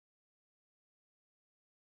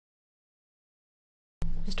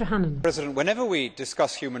Mr. Hannan. President, whenever we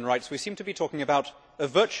discuss human rights, we seem to be talking about a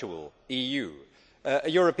virtual EU, a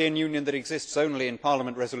European Union that exists only in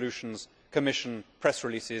Parliament resolutions, Commission press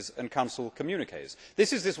releases and Council communiques.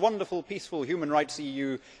 This is this wonderful, peaceful human rights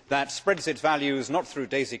EU that spreads its values not through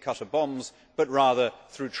daisy-cutter bombs, but rather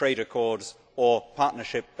through trade accords or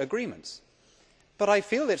partnership agreements. But I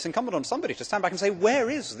feel it is incumbent on somebody to stand back and say, where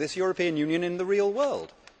is this European Union in the real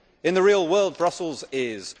world? In the real world, Brussels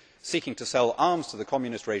is seeking to sell arms to the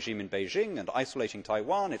communist regime in Beijing and isolating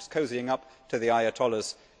Taiwan. It is cozying up to the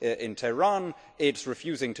Ayatollahs in Tehran. It is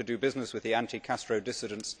refusing to do business with the anti-Castro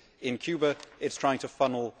dissidents in Cuba. It is trying to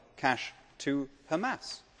funnel cash to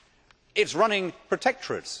Hamas. It is running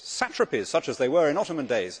protectorates, satrapies such as they were in Ottoman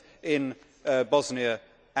days in Bosnia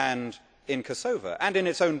and in Kosovo. And in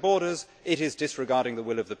its own borders, it is disregarding the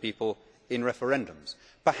will of the people in referendums.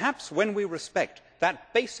 Perhaps when we respect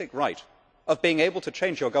that basic right of being able to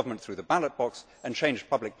change your government through the ballot box and change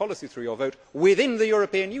public policy through your vote within the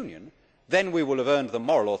European Union, then we will have earned the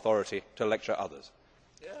moral authority to lecture others.